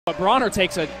Bronner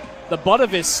takes the butt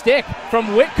of his stick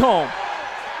from Whitcomb.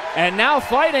 And now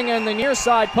fighting in the near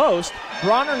side post.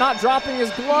 Bronner not dropping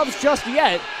his gloves just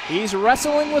yet. He's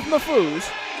wrestling with Mahfouz.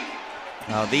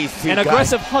 Oh, these two An guys,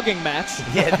 aggressive hugging match.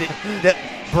 Yeah, the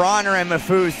Bronner and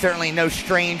Mahfouz certainly no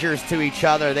strangers to each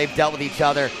other. They've dealt with each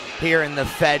other here in the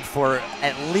Fed for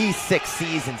at least 6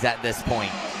 seasons at this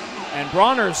point. And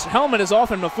Bronner's helmet is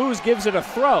off and Mahfouz gives it a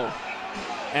throw.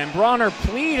 And Bronner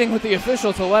pleading with the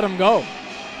official to let him go.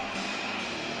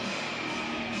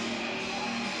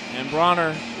 And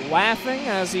Bronner laughing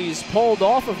as he's pulled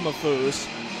off of Mahfouz.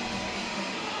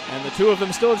 And the two of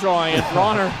them still drawing it.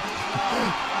 Bronner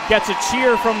gets a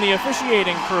cheer from the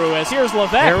officiating crew as here's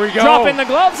Levesque. Here we go. Dropping the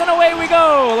gloves and away we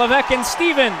go. Levesque and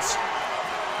Stevens.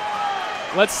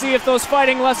 Let's see if those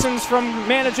fighting lessons from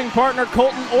managing partner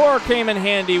Colton Orr came in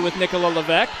handy with Nicola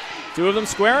Levesque. Two of them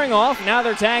squaring off. Now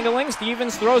they're tangling.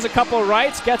 Stevens throws a couple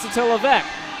rights, gets it to Levesque.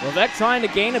 Levesque trying to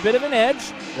gain a bit of an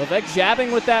edge. Levesque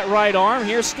jabbing with that right arm.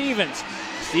 Here's Stevens.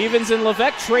 Stevens and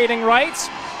Levesque trading rights.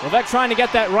 Levesque trying to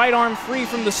get that right arm free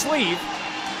from the sleeve.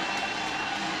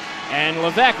 And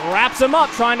Levesque wraps him up,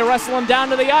 trying to wrestle him down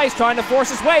to the ice, trying to force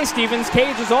his way. Stevens'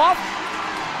 cage is off.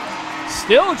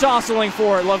 Still jostling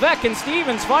for it. Levesque and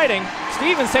Stevens fighting.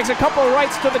 Stevens takes a couple of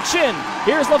rights to the chin.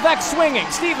 Here's Levesque swinging.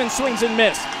 Stevens swings and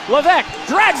misses. Levesque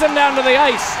drags him down to the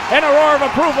ice. And a roar of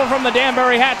approval from the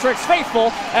Danbury Hat Tricks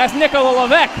faithful as Nicola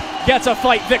Levesque gets a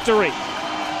fight victory.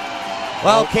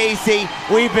 Well, Casey,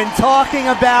 we've been talking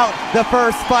about the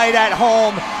first fight at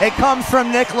home. It comes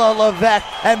from Nicola Levesque,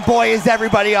 and boy, is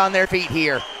everybody on their feet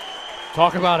here.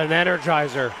 Talk about an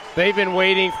energizer. They've been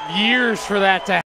waiting years for that to happen.